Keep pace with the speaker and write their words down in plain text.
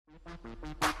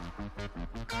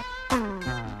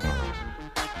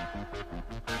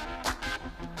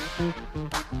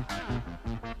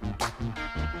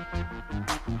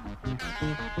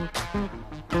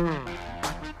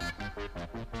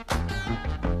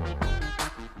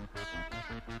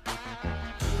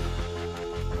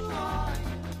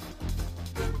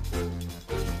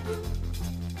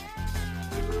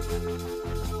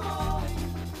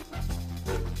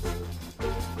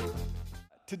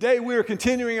Today we are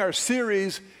continuing our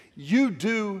series, You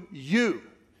Do You.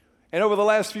 And over the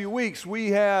last few weeks, we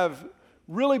have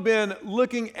really been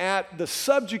looking at the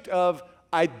subject of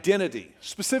identity,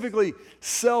 specifically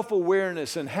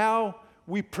self-awareness, and how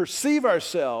we perceive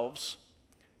ourselves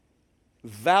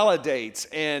validates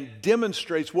and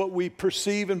demonstrates what we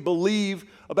perceive and believe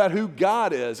about who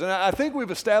God is. And I think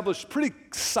we've established pretty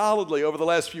solidly over the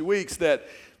last few weeks that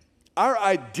our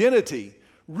identity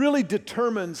really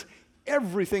determines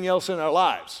everything else in our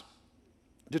lives.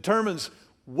 It determines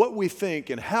what we think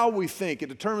and how we think. It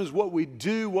determines what we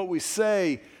do, what we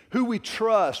say, who we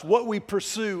trust, what we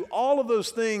pursue. All of those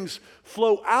things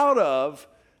flow out of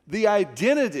the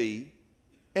identity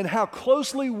and how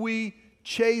closely we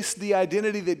chase the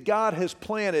identity that God has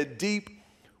planted deep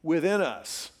within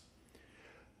us.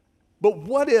 But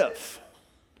what if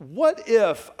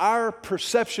our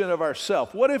perception of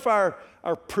ourselves, what if our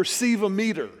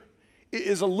perceive-o-meter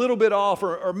is a little bit off,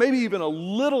 or maybe even a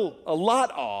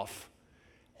lot off?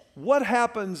 What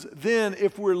happens then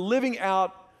if we're living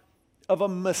out of a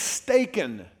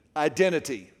mistaken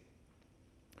identity?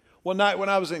 One night when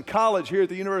I was in college here at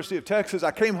the University of Texas,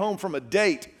 I came home from a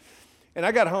date, and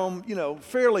I got home,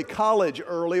 fairly college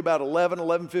early, about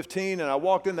 11:15, and I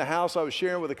walked in the house I was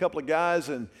sharing with a couple of guys,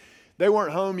 and they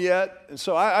weren't home yet, and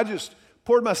so I just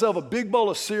poured myself a big bowl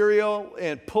of cereal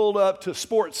and pulled up to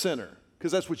Sports Center,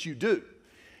 because that's what you do.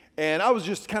 And I was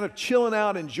just kind of chilling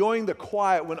out, enjoying the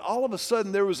quiet, when all of a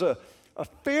sudden there was a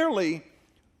fairly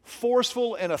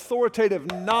forceful and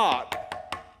authoritative knock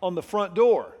on the front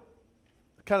door.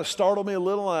 It kind of startled me a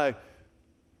little, and I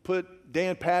put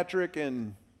Dan Patrick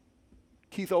and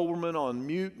Keith Olbermann on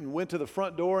mute and went to the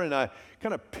front door, and I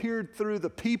kind of peered through the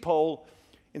peephole,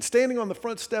 and standing on the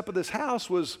front step of this house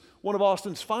was one of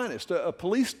Austin's finest, a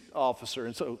police officer.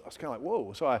 And so I was kind of like,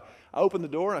 whoa. So I opened the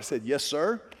door and I said, "Yes,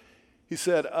 sir." He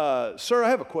said, "Sir, I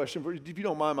have a question for you, if you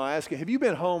don't mind my asking. Have you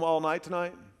been home all night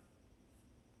tonight?"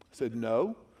 I said,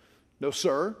 "No. No,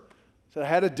 sir." I said, "I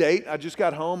had a date. I just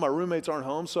got home. My roommates aren't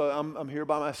home, so I'm here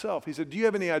by myself." He said, "Do you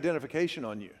have any identification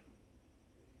on you?"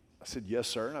 I said, "Yes,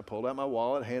 sir." And I pulled out my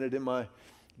wallet, handed him my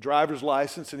driver's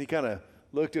license, and he kind of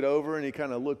looked it over, and he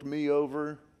kind of looked me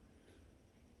over.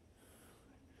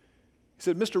 He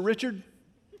said, "Mr. Richard,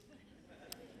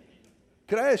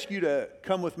 could I ask you to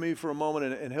come with me for a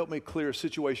moment and help me clear a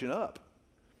situation up?"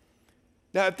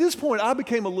 Now, at this point, I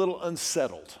became a little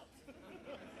unsettled.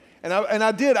 And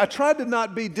I tried to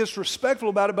not be disrespectful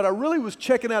about it, but I really was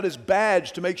checking out his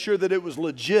badge to make sure that it was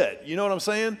legit. You know what I'm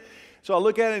saying? So I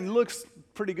look at it, and it looks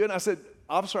pretty good. And I said,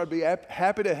 "Officer, I'd be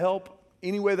happy to help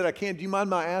any way that I can. Do you mind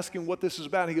my asking what this is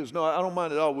about?" And he goes, "No, I don't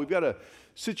mind at all. We've got a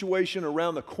situation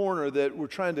around the corner that we're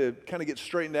trying to kind of get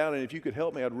straightened out, and if you could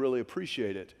help me, I'd really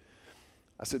appreciate it."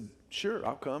 I said, "Sure,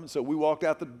 I'll come." And so we walked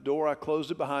out the door. I closed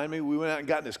it behind me. We went out and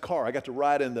got in his car. I got to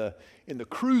ride in the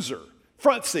cruiser,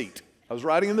 front seat. I was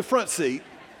riding in the front seat.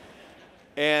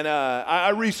 And I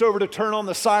reached over to turn on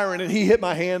the siren, and he hit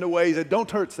my hand away. He said, "Don't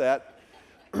touch that."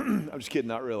 I'm just kidding,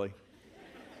 not really.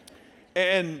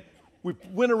 And we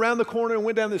went around the corner and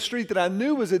went down the street that I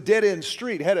knew was a dead-end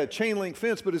street. It had a chain-link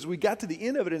fence, but as we got to the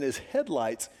end of it and his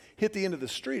headlights hit the end of the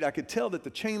street, I could tell that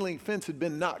the chain-link fence had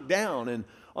been knocked down. And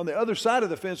on the other side of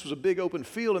the fence was a big open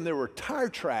field, and there were tire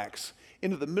tracks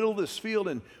into the middle of this field.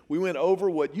 And we went over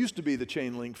what used to be the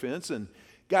chain-link fence and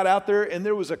got out there, and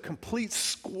there was a complete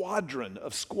squadron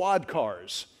of squad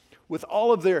cars with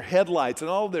all of their headlights and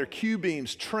all of their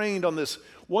Q-beams trained on this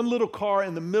one little car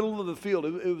in the middle of the field.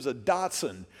 It was a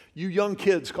Datsun. You young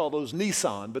kids call those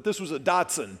Nissan, but this was a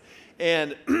Datsun.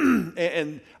 And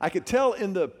and I could tell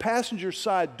in the passenger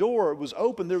side door was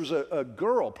open. There was a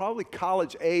girl, probably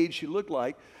college age, she looked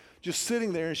like, just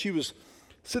sitting there. And she was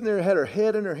sitting there, had her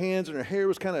head in her hands, and her hair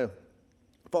was kind of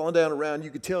falling down around. You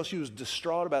could tell she was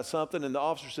distraught about something. And the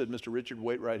officer said, "Mr. Richard,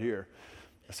 wait right here."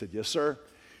 I said, "Yes, sir."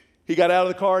 He got out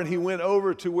of the car and he went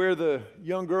over to where the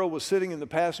young girl was sitting in the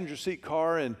passenger seat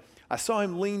car, and I saw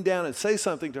him lean down and say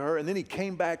something to her, and then he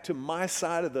came back to my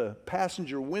side of the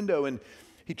passenger window, and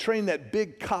he trained that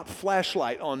big cop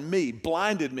flashlight on me,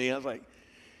 blinded me. I was like,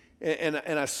 and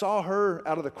I saw her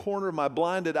out of the corner of my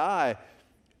blinded eye.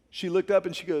 She looked up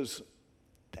and she goes,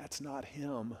 "That's not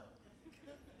him."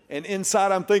 And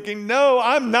inside I'm thinking, no,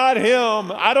 I'm not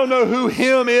him. I don't know who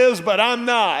him is, but I'm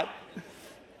not.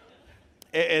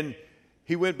 And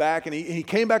he went back and he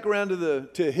came back around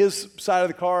to his side of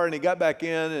the car, and he got back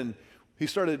in and he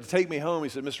started to take me home. He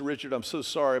said, Mr. Richard, I'm so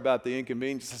sorry about the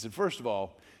inconvenience. I said, first of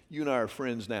all, you and I are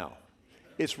friends now.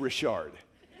 It's Richard.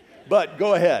 But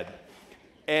go ahead.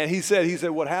 And he said,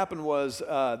 what happened was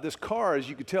this car, as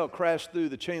you could tell, crashed through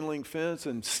the chain link fence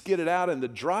and skidded out, and the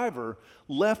driver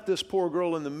left this poor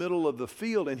girl in the middle of the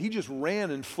field, and he just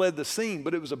ran and fled the scene.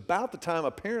 But it was about the time,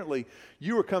 apparently,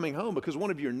 you were coming home, because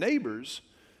one of your neighbors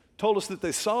told us that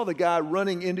they saw the guy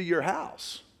running into your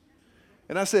house.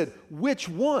 And I said, which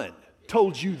one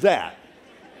told you that?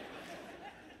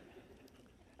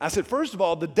 I said, first of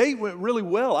all, the date went really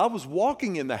well. I was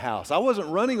walking in the house. I wasn't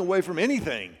running away from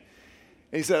anything.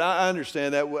 And he said, I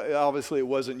understand that. Obviously, it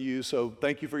wasn't you, so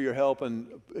thank you for your help. And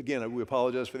again, we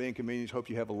apologize for the inconvenience. Hope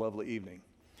you have a lovely evening.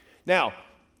 Now,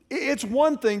 it's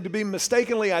one thing to be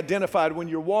mistakenly identified when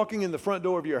you're walking in the front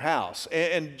door of your house.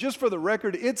 And just for the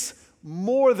record, it's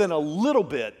more than a little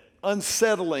bit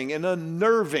unsettling and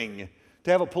unnerving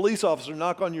to have a police officer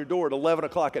knock on your door at 11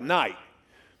 o'clock at night.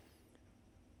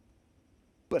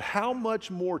 But how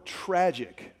much more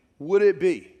tragic would it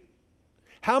be?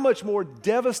 How much more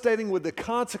devastating would the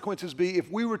consequences be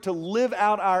if we were to live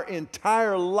out our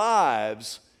entire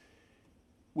lives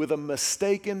with a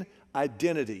mistaken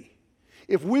identity?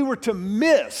 If we were to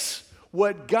miss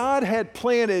what God had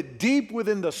planted deep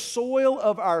within the soil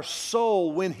of our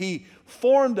soul when He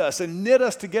formed us and knit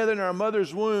us together in our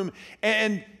mother's womb,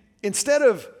 and instead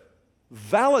of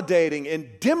validating and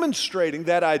demonstrating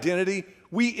that identity,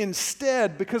 we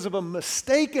instead, because of a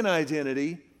mistaken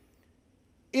identity,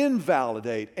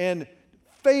 invalidate and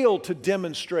fail to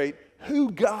demonstrate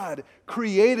who God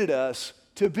created us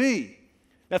to be.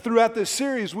 Now, throughout this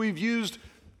series, we've used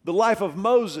the life of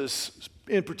Moses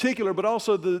in particular, but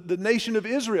also the nation of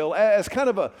Israel as kind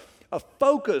of a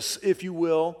focus, if you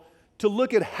will, to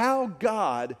look at how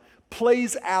God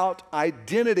plays out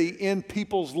identity in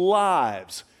people's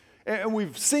lives. And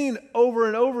we've seen over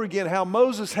and over again how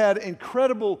Moses had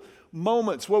incredible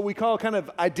moments, what we call kind of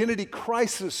identity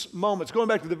crisis moments, going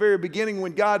back to the very beginning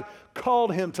when God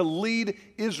called him to lead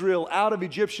Israel out of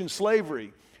Egyptian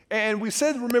slavery. And we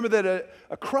said, remember, that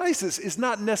a crisis is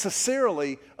not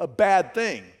necessarily a bad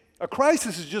thing. A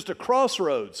crisis is just a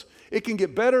crossroads. It can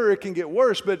get better or it can get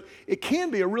worse, but it can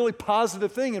be a really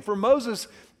positive thing. And for Moses,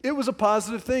 it was a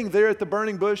positive thing there at the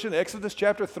burning bush in Exodus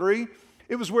chapter 3.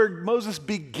 It was where Moses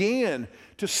began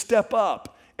to step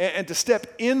up and to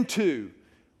step into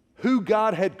who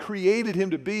God had created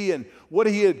him to be and what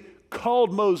He had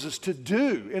called Moses to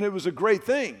do. And it was a great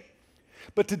thing.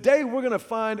 But today we're going to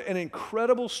find an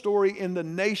incredible story in the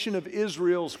nation of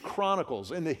Israel's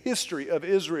chronicles, in the history of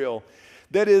Israel,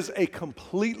 that is a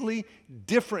completely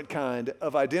different kind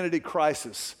of identity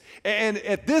crisis. And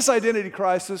at this identity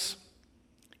crisis,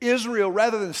 Israel,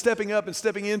 rather than stepping up and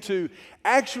stepping into,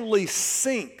 actually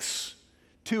sinks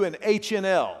to an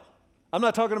HNL. I'm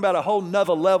not talking about a whole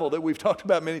nother level that we've talked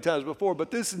about many times before, but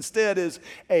this instead is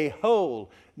a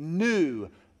whole new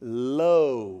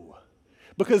low.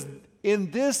 Because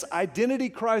in this identity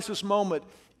crisis moment,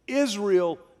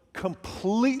 Israel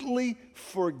completely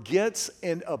forgets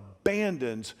and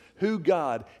abandons who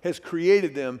God has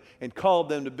created them and called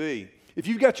them to be. If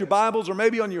you've got your Bibles or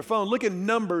maybe on your phone, look at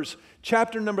Numbers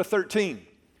chapter number 13.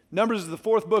 Numbers is the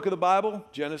fourth book of the Bible: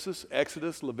 Genesis,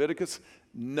 Exodus, Leviticus,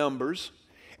 Numbers.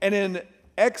 And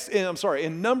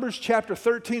in Numbers chapter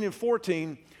 13 and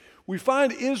 14, we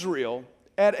find Israel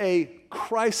at a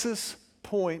crisis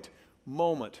point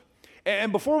moment.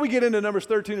 And before we get into Numbers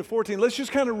 13 and 14, let's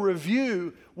just kind of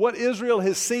review what Israel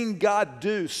has seen God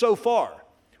do so far.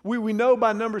 We know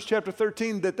by Numbers chapter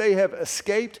 13 that they have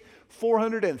escaped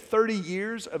 430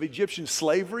 years of Egyptian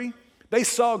slavery. They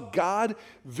saw God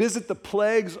visit the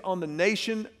plagues on the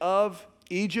nation of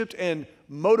Egypt and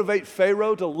motivate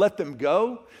Pharaoh to let them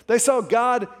go. They saw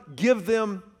God give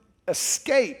them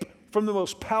escape from the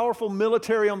most powerful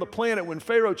military on the planet when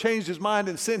Pharaoh changed his mind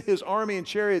and sent his army and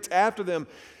chariots after them.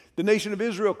 The nation of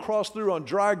Israel crossed through on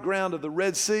dry ground of the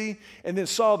Red Sea and then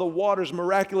saw the waters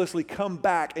miraculously come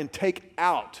back and take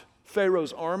out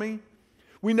Pharaoh's army.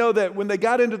 We know that when they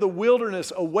got into the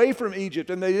wilderness away from Egypt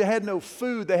and they had no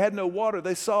food, they had no water,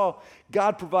 they saw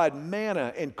God provide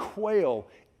manna and quail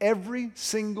every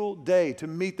single day to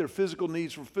meet their physical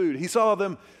needs for food.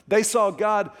 They saw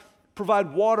God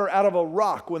provide water out of a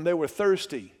rock when they were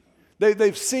thirsty.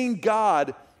 They've seen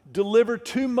God deliver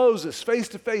to Moses face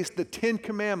to face the 10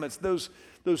 commandments, those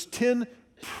 10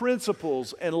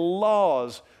 principles and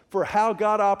laws for how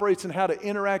God operates and how to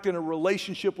interact in a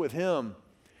relationship with Him.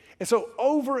 And so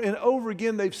over and over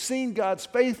again, they've seen God's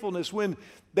faithfulness when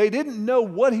they didn't know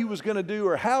what He was going to do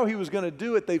or how He was going to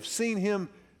do it. They've seen Him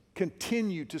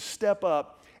continue to step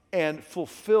up and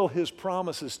fulfill his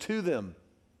promises to them.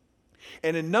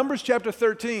 And in Numbers chapter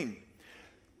 13,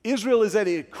 Israel is at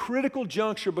a critical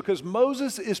juncture because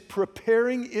Moses is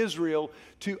preparing Israel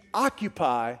to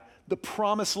occupy the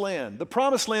promised land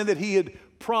that he had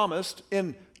promised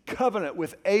in covenant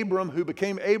with Abram, who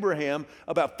became Abraham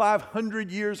about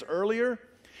 500 years earlier.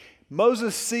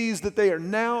 Moses sees that they are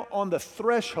now on the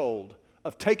threshold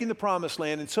of taking the promised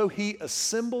land, and so he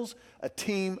assembles a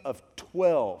team of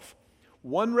 12,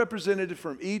 one representative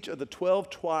from each of the 12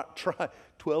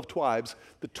 tribes,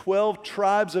 the 12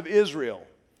 tribes of Israel.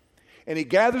 And he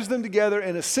gathers them together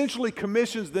and essentially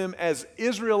commissions them as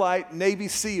Israelite Navy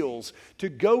SEALs to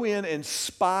go in and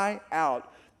spy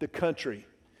out the country.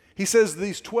 He says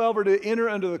these 12 are to enter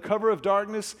under the cover of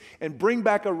darkness and bring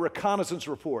back a reconnaissance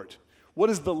report. What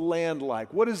is the land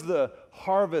like? What is the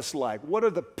harvest like? What are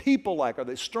the people like? Are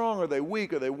they strong? Are they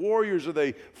weak? Are they warriors? Are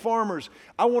they farmers?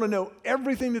 I want to know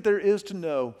everything that there is to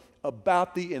know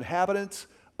about the inhabitants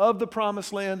of the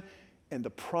promised land and the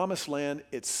promised land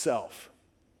itself.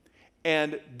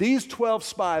 And these 12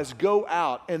 spies go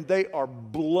out and they are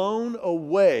blown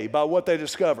away by what they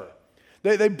discover.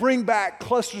 They bring back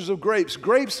clusters of grapes.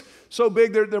 Grapes so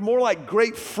big, they're more like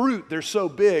grapefruit. They're so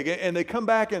big. And they come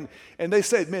back and they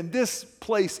say, man, this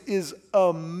place is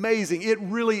amazing. It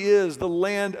really is the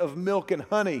land of milk and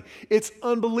honey. It's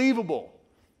unbelievable.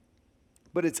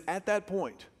 But it's at that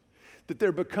point that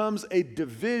there becomes a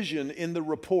division in the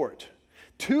report.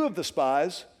 Two of the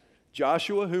spies,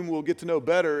 Joshua, whom we'll get to know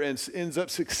better and ends up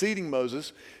succeeding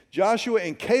Moses, Joshua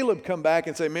and Caleb come back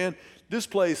and say, man, this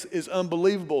place is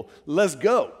unbelievable. Let's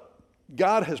go.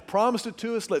 God has promised it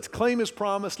to us. Let's claim his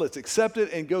promise. Let's accept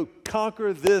it and go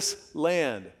conquer this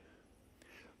land.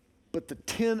 But the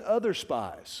 10 other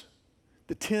spies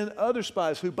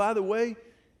who, by the way,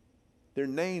 their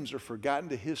names are forgotten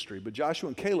to history, but Joshua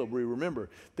and Caleb, we remember,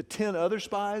 the 10 other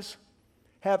spies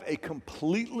have a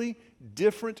completely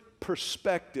different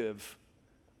perspective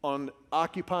on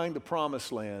occupying the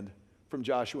promised land from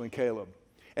Joshua and Caleb.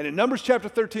 And in Numbers chapter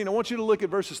 13, I want you to look at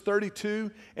verses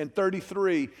 32 and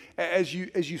 33 as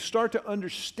you start to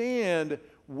understand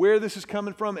where this is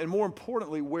coming from and, more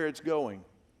importantly, where it's going.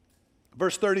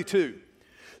 Verse 32,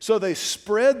 so they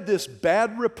spread this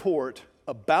bad report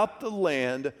about the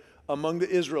land among the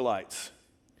Israelites.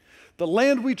 The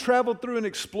land we traveled through and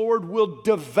explored will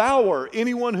devour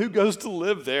anyone who goes to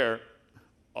live there.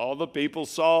 All the people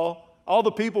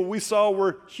we saw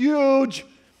were huge.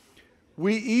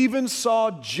 We even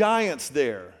saw giants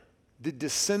there, the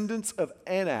descendants of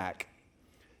Anak.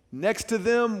 Next to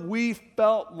them, we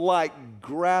felt like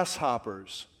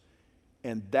grasshoppers.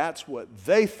 And that's what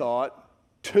they thought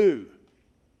too.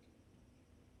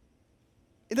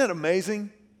 Isn't that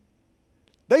amazing?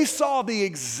 They saw the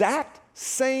exact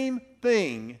same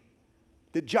thing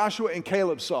that Joshua and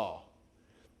Caleb saw.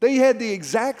 They had the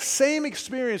exact same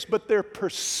experience, but their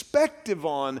perspective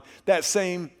on that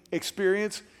same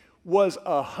experience was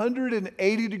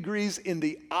 180 degrees in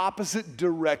the opposite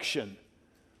direction.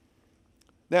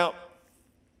 Now,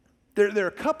 there are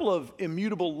a couple of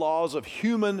immutable laws of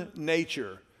human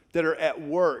nature that are at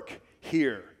work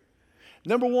here.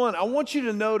 Number one, I want you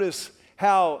to notice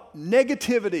how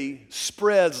negativity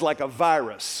spreads like a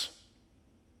virus.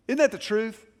 Isn't that the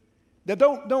truth? Now,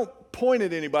 don't point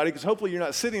at anybody because hopefully you're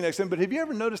not sitting next to them, but have you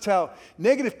ever noticed how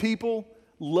negative people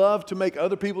love to make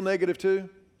other people negative too?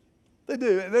 They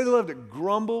do. They love to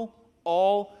grumble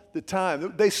all the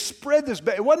time. They spread this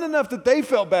bad. It wasn't enough that they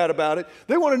felt bad about it.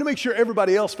 They wanted to make sure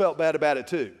everybody else felt bad about it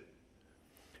too.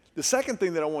 The second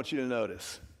thing that I want you to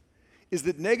notice is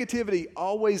that negativity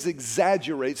always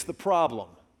exaggerates the problem.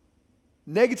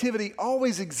 Negativity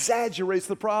always exaggerates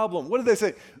the problem. What did they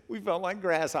say? We felt like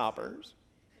grasshoppers.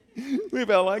 We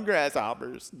felt like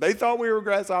grasshoppers. They thought we were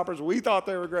grasshoppers. We thought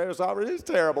they were grasshoppers. It's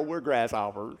terrible. We're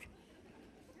grasshoppers.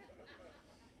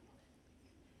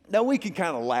 Now, we can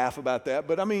kind of laugh about that,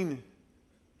 but I mean,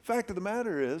 fact of the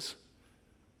matter is,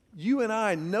 you and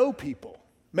I know people.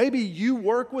 Maybe you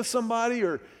work with somebody,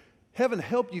 or heaven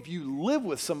help you if you live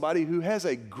with somebody who has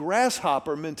a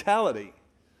grasshopper mentality.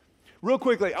 Real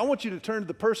quickly, I want you to turn to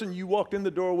the person you walked in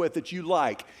the door with that you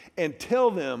like and tell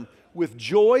them with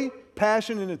joy,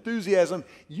 passion, and enthusiasm,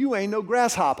 you ain't no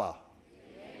grasshopper.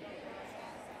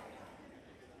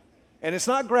 And it's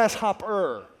not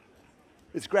grasshopper,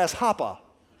 it's grasshopper.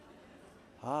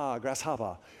 Ah,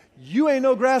 grasshopper. You ain't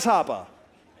no grasshopper.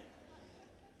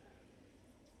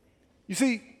 You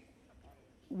see,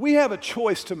 we have a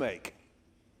choice to make.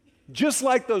 Just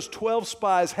like those 12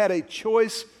 spies had a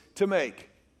choice to make.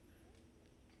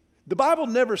 The Bible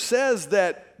never says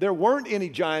that there weren't any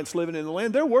giants living in the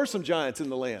land. There were some giants in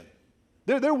the land.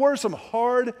 There were some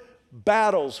hard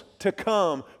battles to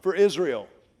come for Israel.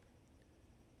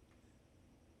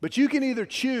 But you can either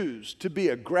choose to be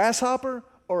a grasshopper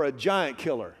or a giant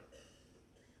killer.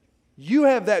 You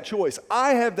have that choice.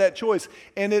 I have that choice.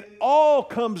 And it all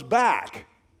comes back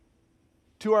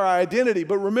to our identity.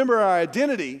 But remember, our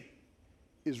identity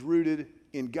is rooted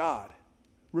in God.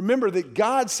 Remember that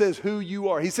God says who you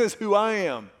are. He says who I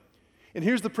am. And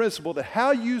here's the principle, that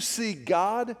how you see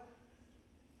God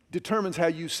determines how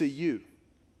you see you.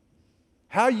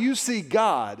 How you see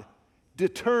God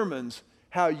determines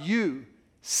how you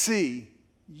see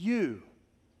you.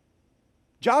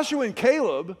 Joshua and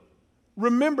Caleb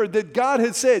remembered that God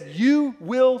had said, you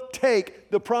will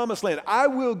take the promised land. I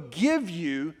will give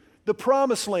you the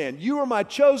promised land. You are my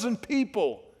chosen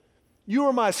people. You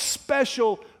are my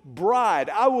special bride.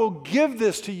 I will give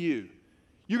this to you.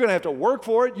 You're going to have to work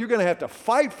for it. You're going to have to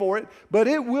fight for it, but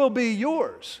it will be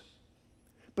yours.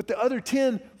 But the other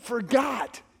 10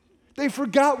 forgot. They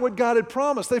forgot what God had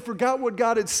promised. They forgot what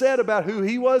God had said about who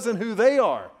He was and who they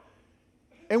are.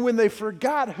 And when they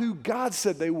forgot who God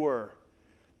said they were,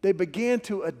 they began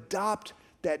to adopt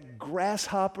that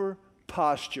grasshopper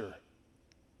posture.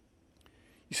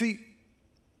 You see,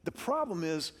 the problem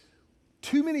is,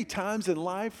 too many times in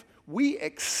life, we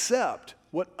accept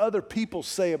what other people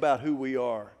say about who we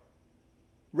are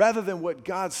rather than what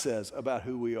God says about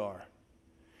who we are.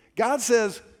 God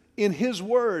says in His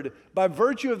Word, by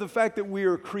virtue of the fact that we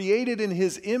are created in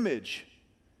His image,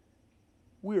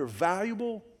 we are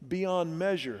valuable beyond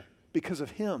measure because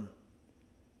of Him.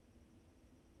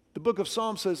 The book of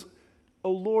Psalms says,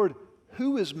 "O Lord,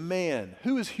 who is man?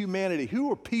 Who is humanity?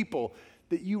 Who are people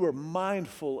that you are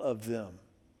mindful of them?"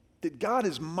 That God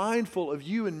is mindful of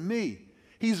you and me.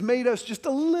 He's made us just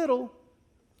a little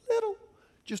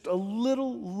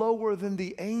lower than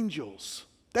the angels.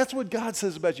 That's what God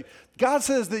says about you. God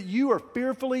says that you are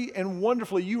fearfully and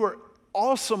wonderfully, you are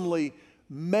awesomely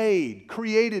made,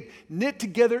 created, knit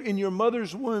together in your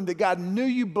mother's womb, that God knew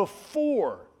you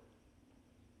before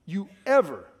you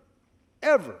ever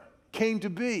came to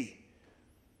be.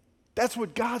 That's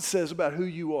what God says about who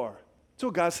you are. That's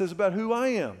what God says about who I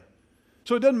am.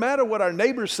 So it doesn't matter what our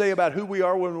neighbors say about who we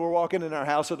are when we're walking in our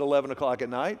house at 11 o'clock at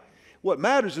night. What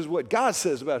matters is what God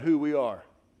says about who we are.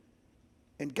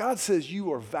 And God says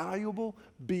you are valuable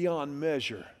beyond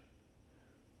measure.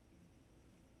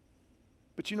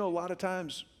 But you know, a lot of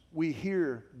times we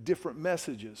hear different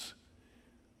messages.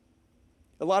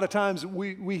 A lot of times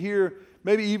we hear,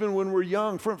 maybe even when we're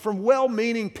young, from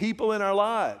well-meaning people in our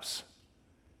lives.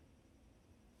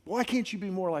 Why can't you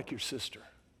be more like your sister?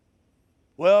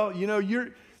 Well, you know,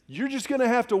 you're just going to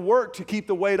have to work to keep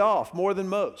the weight off more than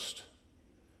most.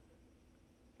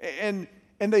 And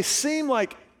they seem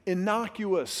like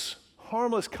innocuous,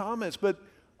 harmless comments, but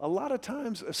a lot of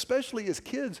times, especially as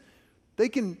kids, they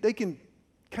can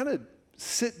kind of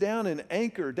sit down and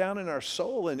anchor down in our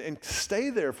soul and stay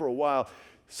there for a while.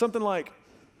 Something like,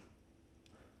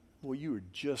 well, you are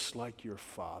just like your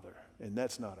father, and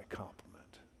that's not a compliment.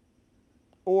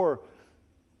 Or,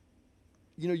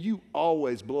 you know, you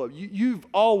always blow up. You've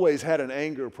always had an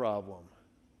anger problem.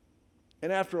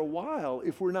 And after a while,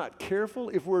 if we're not careful,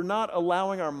 if we're not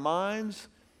allowing our minds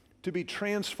to be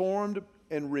transformed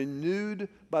and renewed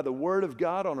by the Word of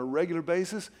God on a regular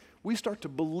basis, we start to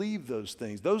believe those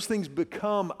things. Those things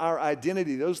become our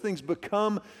identity. Those things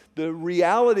become the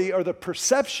reality or the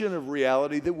perception of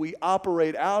reality that we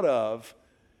operate out of.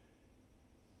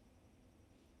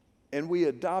 And we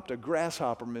adopt a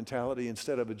grasshopper mentality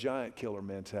instead of a giant killer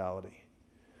mentality.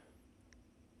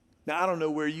 Now, I don't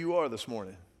know where you are this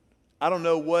morning. I don't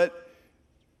know what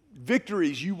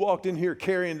victories you walked in here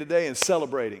carrying today and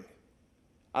celebrating.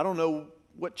 I don't know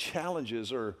what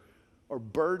challenges or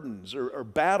burdens or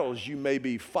battles you may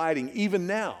be fighting even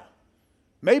now.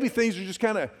 Maybe things are just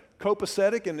kind of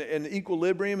copacetic and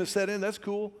equilibrium is set in. That's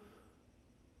cool.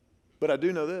 But I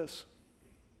do know this.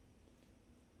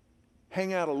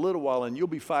 Hang out a little while and you'll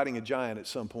be fighting a giant at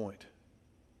some point.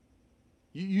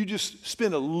 You just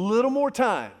spend a little more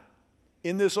time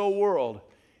in this old world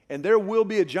and there will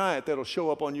be a giant that'll show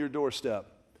up on your doorstep.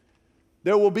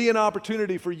 There will be an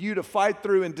opportunity for you to fight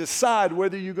through and decide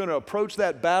whether you're going to approach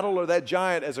that battle or that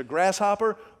giant as a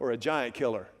grasshopper or a giant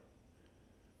killer.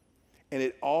 And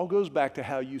it all goes back to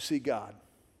how you see God.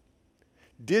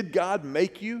 Did God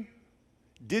make you?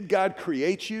 Did God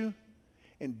create you?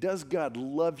 And does God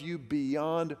love you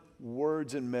beyond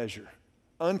words and measure?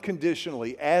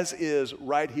 Unconditionally, as is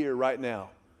right here, right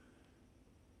now.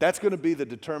 That's going to be the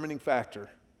determining factor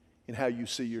in how you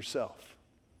see yourself.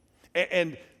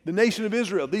 And the nation of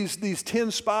Israel, these 10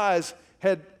 spies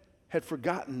had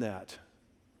forgotten that.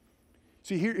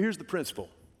 See, here's the principle.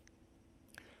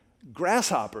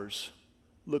 Grasshoppers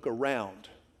look around.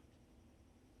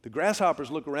 The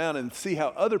grasshoppers look around and see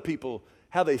how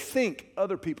they think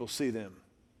other people see them.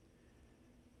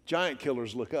 Giant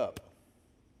killers look up.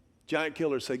 Giant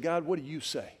killers say, God, what do you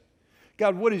say?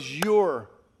 God, what is your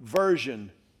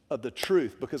version of the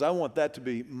truth? Because I want that to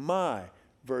be my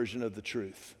version of the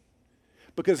truth.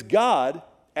 Because God,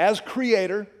 as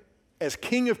creator, as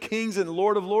King of kings and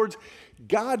Lord of lords,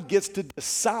 God gets to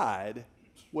decide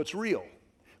what's real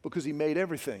because he made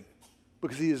everything,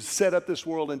 because he has set up this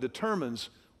world and determines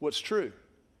what's true.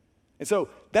 And so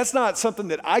that's not something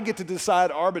that I get to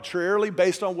decide arbitrarily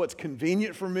based on what's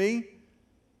convenient for me,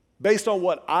 based on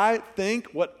what I think,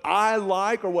 what I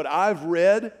like, or what I've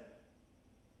read.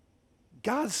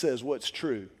 God says what's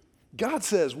true. God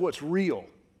says what's real.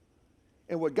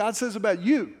 And what God says about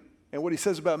you and what he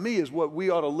says about me is what we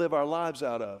ought to live our lives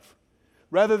out of.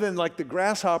 Rather than like the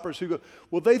grasshoppers who go,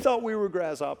 well, they thought we were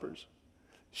grasshoppers.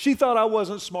 She thought I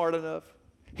wasn't smart enough.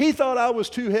 He thought I was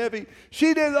too heavy.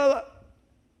 She did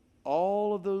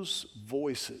all of those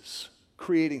voices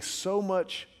creating so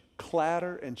much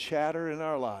clatter and chatter in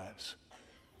our lives,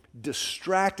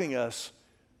 distracting us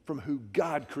from who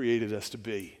God created us to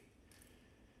be.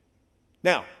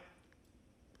 Now,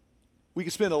 we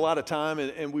could spend a lot of time,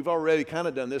 and we've already kind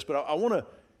of done this, but I want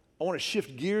to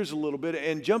shift gears a little bit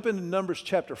and jump into Numbers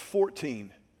chapter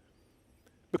 14.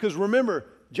 Because remember,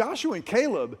 Joshua and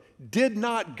Caleb did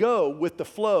not go with the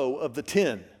flow of the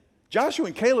 10. Joshua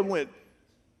and Caleb went,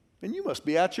 and you must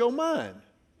be out your mind.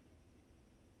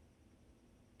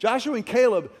 Joshua and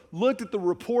Caleb looked at the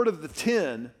report of the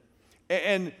 10,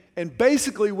 and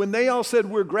basically when they all said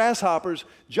we're grasshoppers,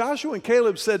 Joshua and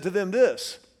Caleb said to them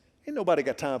this, ain't nobody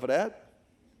got time for that.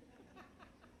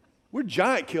 We're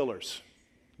giant killers.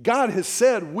 God has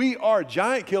said we are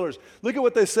giant killers. Look at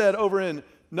what they said over in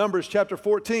Numbers chapter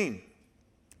 14.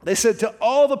 They said to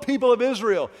all the people of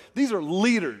Israel, these are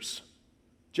leaders,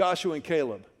 Joshua and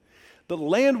Caleb, the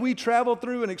land we traveled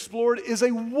through and explored is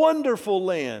a wonderful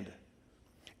land.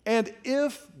 And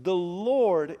if the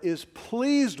Lord is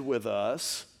pleased with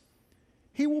us,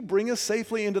 he will bring us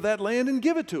safely into that land and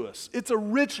give it to us. It's a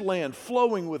rich land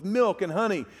flowing with milk and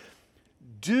honey.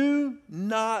 Do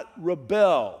not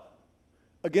rebel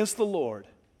against the Lord,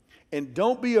 and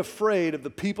don't be afraid of the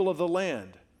people of the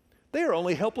land. They are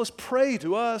only helpless prey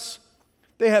to us.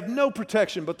 They have no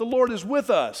protection, but the Lord is with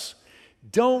us.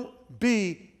 Don't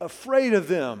be afraid of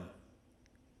them.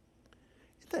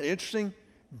 Isn't that interesting?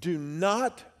 Do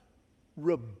not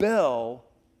rebel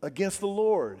against the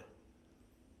Lord.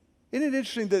 Isn't it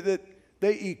interesting that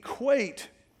they equate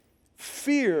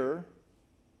fear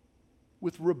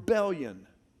with rebellion?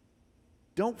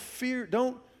 Don't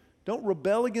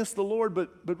rebel against the Lord,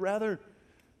 but rather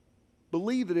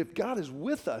believe that if God is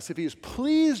with us, if he is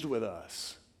pleased with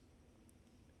us,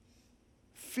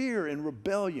 fear and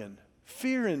rebellion,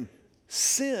 fear and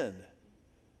sin,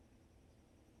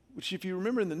 which if you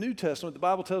remember in the New Testament, the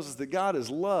Bible tells us that God is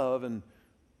love, and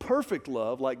perfect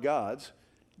love, like God's,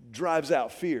 drives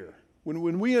out fear.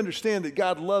 When we understand that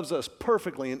God loves us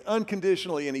perfectly and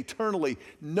unconditionally and eternally,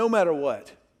 no matter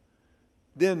what,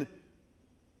 then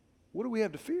what do we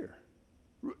have to fear?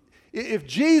 If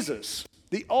Jesus,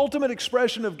 the ultimate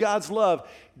expression of God's love,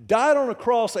 died on a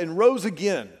cross and rose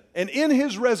again, and in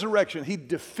his resurrection, he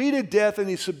defeated death and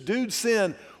he subdued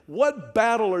sin, what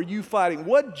battle are you fighting?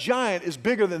 What giant is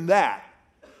bigger than that?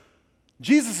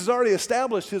 Jesus has already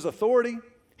established his authority.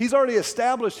 He's already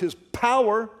established his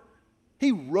power.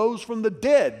 He rose from the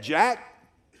dead, Jack.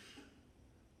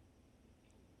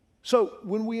 So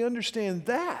when we understand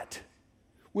that,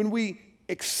 when we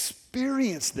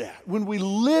experience that, when we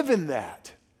live in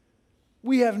that,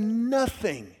 we have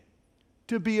nothing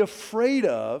to be afraid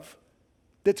of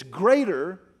that's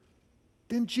greater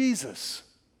than Jesus.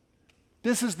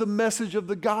 This is the message of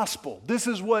the gospel. This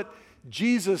is what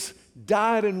Jesus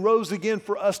died and rose again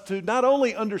for us to not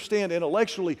only understand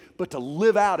intellectually, but to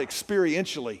live out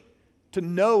experientially, to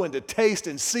know and to taste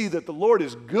and see that the Lord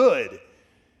is good.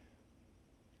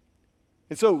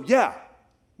 And so, yeah,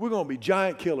 we're going to be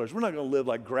giant killers. We're not going to live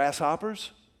like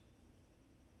grasshoppers.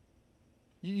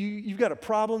 You've got a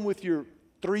problem with your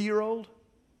 3-year-old?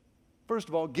 First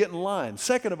of all, get in line.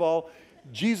 Second of all,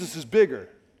 Jesus is bigger.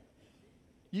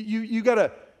 You got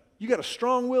a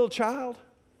strong-willed child?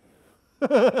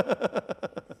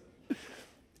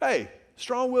 Hey,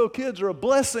 strong-willed kids are a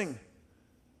blessing.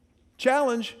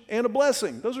 Challenge and a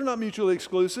blessing. Those are not mutually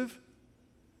exclusive.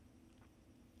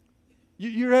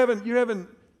 You're having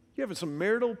some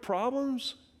marital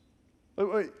problems?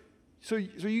 So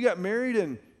you got married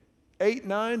and 8,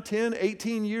 9, 10,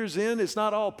 18 years in, it's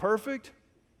not all perfect?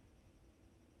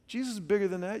 Jesus is bigger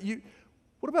than that.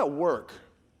 What about work?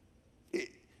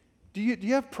 Do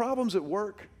you have problems at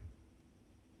work?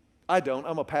 I don't.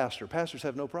 I'm a pastor. Pastors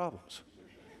have no problems.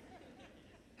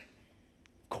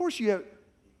 Of course you have.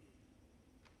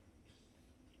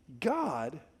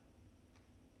 God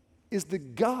is the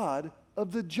God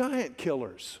of the giant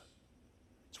killers.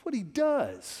 It's what he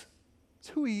does. It's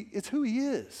who he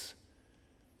is.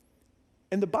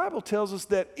 And the Bible tells us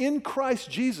that in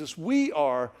Christ Jesus, we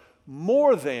are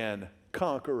more than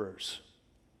conquerors.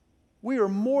 We are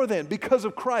more than because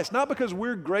of Christ, not because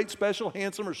we're great, special,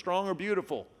 handsome, or strong, or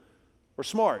beautiful, or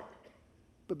smart,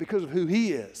 but because of who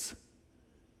he is.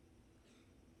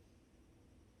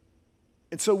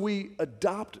 And so we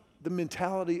adopt the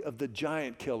mentality of the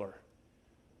giant killer.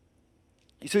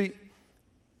 You see,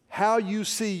 how you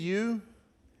see you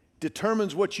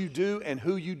determines what you do and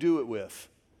who you do it with.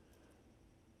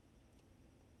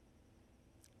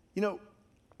 You know,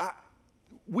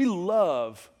 we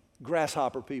love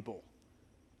grasshopper people.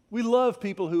 We love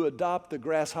people who adopt the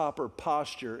grasshopper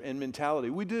posture and mentality.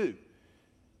 We do.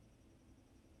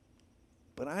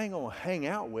 But I ain't going to hang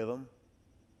out with them.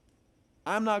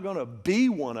 I'm not going to be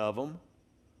one of them.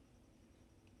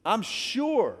 I'm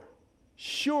sure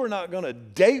not going to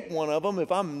date one of them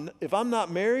if I'm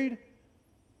not married.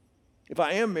 If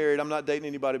I am married, I'm not dating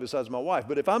anybody besides my wife.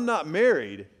 But if I'm not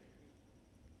married,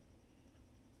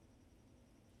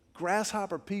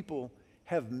 grasshopper people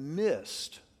have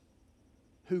missed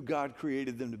who God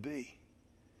created them to be.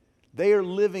 They are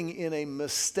living in a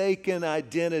mistaken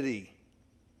identity.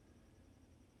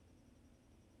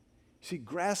 See,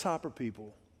 grasshopper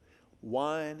people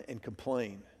whine and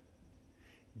complain.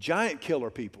 Giant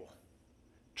killer people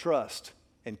trust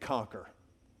and conquer.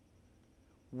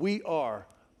 We are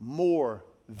more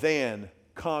than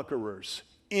conquerors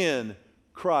in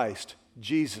Christ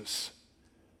Jesus.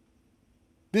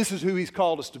 This is who he's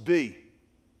called us to be.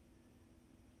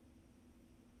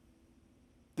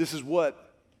 This is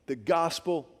what the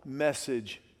gospel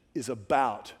message is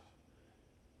about.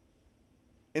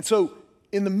 And so,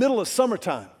 in the middle of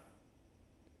summertime,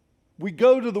 we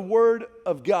go to the Word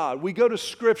of God. We go to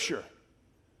Scripture,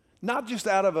 not just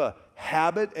out of a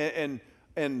habit and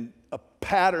a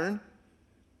pattern,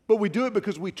 but we do it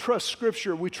because we trust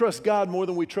Scripture. We trust God more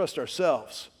than we trust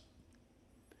ourselves.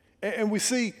 And we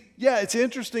see, it's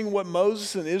interesting what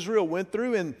Moses and Israel went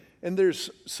through, and there's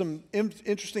some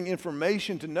interesting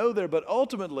information to know there, but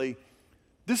ultimately,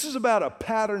 this is about a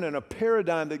pattern and a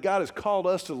paradigm that God has called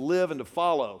us to live and to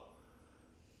follow.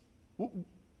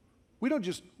 We don't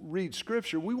just read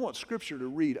Scripture, we want Scripture to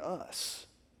read us.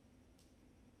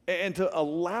 And to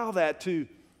allow that to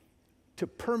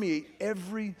permeate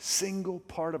every single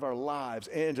part of our lives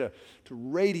and to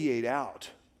radiate out.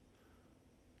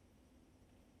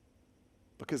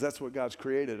 Because that's what God's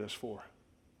created us for.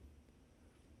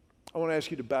 I want to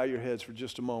ask you to bow your heads for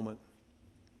just a moment.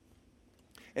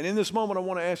 And in this moment, I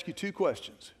want to ask you two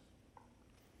questions.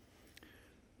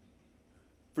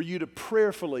 For you to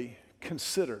prayerfully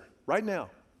consider right now.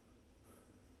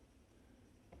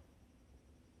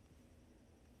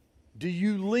 Do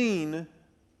you lean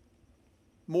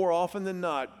more often than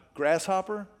not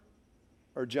grasshopper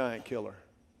or giant killer?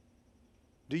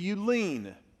 Do you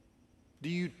lean? Do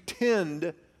you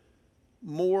tend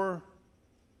more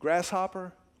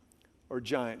grasshopper or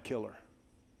giant killer?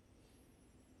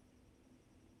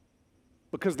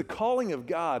 Because the calling of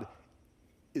God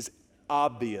is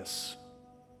obvious.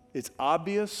 It's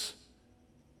obvious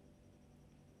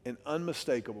and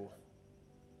unmistakable.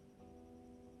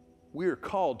 We are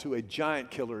called to a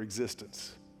giant killer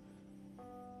existence.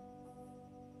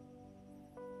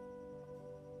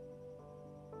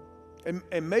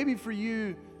 And maybe for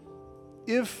you,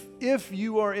 if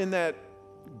you are in that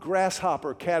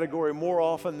grasshopper category more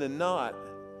often than not,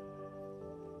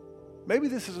 maybe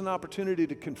this is an opportunity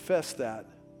to confess that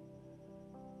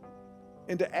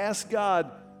and to ask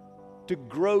God to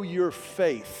grow your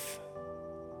faith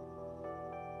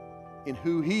in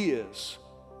who He is.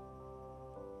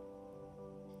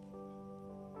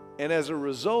 And as a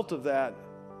result of that,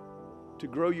 to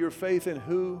grow your faith in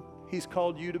who He's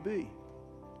called you to be.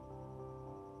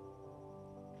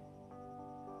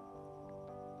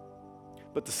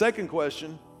 But the second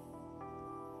question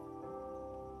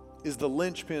is the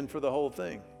linchpin for the whole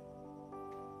thing.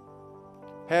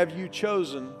 Have you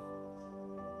chosen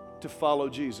to follow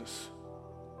Jesus?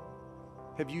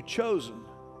 Have you chosen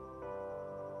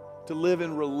to live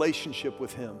in relationship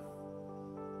with Him?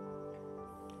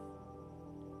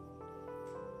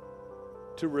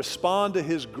 To respond to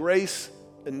His grace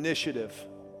initiative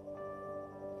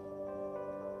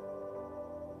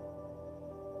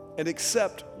and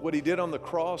accept what he did on the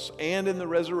cross and in the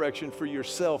resurrection for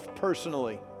yourself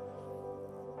personally.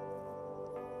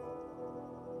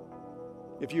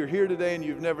 If you're here today and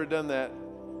you've never done that,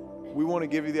 we want to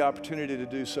give you the opportunity to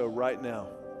do so right now.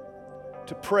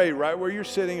 To pray right where you're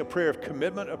sitting, a prayer of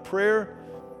commitment, a prayer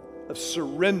of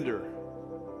surrender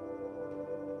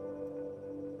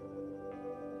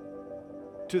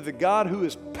to the God who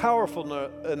is powerful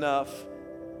enough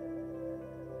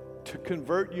to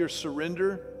convert your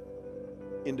surrender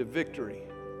into victory.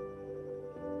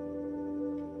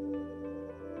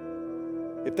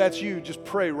 If that's you, just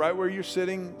pray right where you're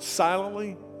sitting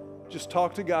silently. Just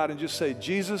talk to God and just say,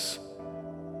 Jesus,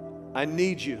 I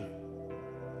need you.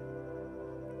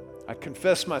 I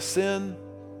confess my sin.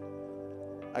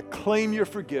 I claim your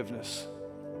forgiveness.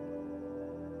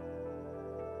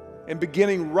 And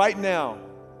beginning right now,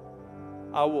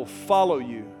 I will follow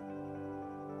you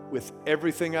with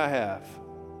everything I have.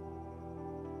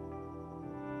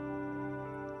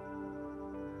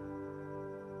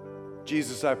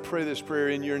 Jesus, I pray this prayer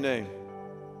in your name.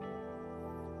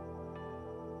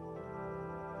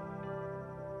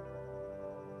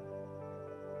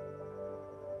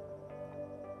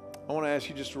 I want to ask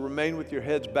you just to remain with your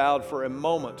heads bowed for a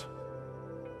moment,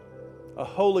 a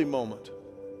holy moment.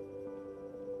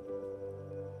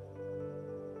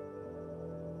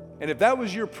 And if that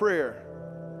was your prayer,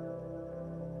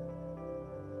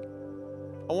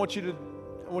 I want you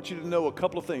to know a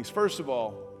couple of things. First of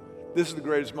all, this is the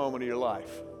greatest moment of your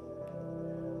life.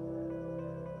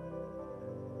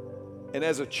 And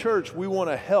as a church, we want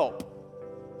to help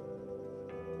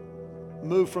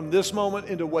move from this moment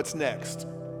into what's next,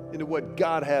 into what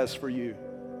God has for you.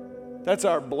 That's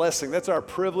our blessing. That's our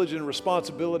privilege and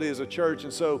responsibility as a church.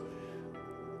 And so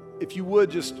if you would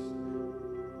just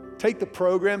take the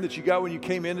program that you got when you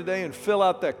came in today and fill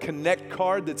out that Connect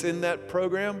card that's in that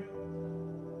program,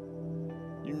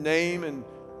 your name and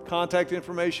contact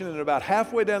information, and about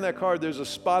halfway down that card, there's a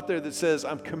spot there that says,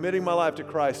 I'm committing my life to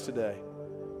Christ today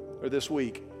or this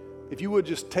week. If you would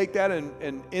just take that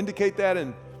and indicate that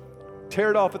and tear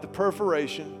it off at the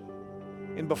perforation.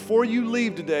 And before you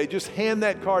leave today, just hand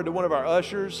that card to one of our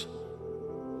ushers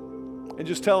and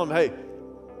just tell them, hey,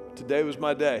 today was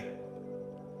my day.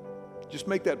 Just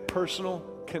make that personal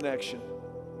connection.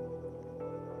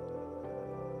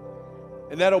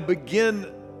 And that'll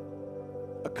begin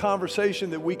a conversation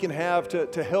that we can have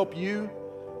to help you,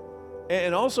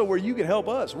 and also where you can help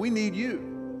us. We need you.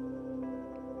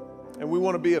 And we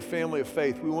want to be a family of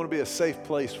faith. We want to be a safe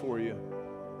place for you.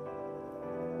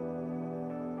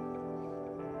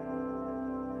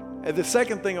 And the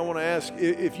second thing I want to ask,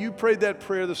 if you prayed that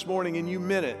prayer this morning and you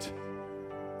meant it,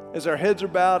 as our heads are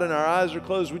bowed and our eyes are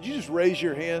closed, would you just raise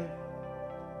your hand?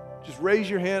 Just raise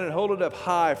your hand and hold it up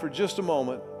high for just a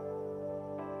moment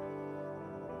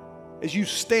as you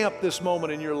stamp this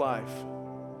moment in your life.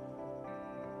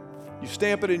 You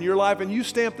stamp it in your life, and you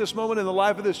stamp this moment in the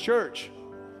life of this church.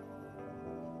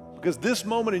 Because this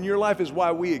moment in your life is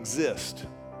why we exist.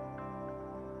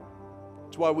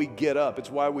 It's why we get up.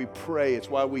 It's why we pray. It's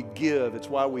why we give. It's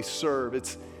why we serve.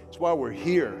 It's why we're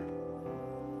here.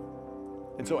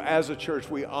 And so as a church,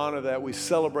 we honor that. We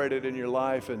celebrate it in your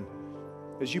life. And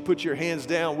as you put your hands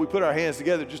down, we put our hands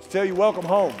together just to tell you, welcome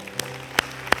home.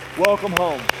 Welcome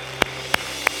home.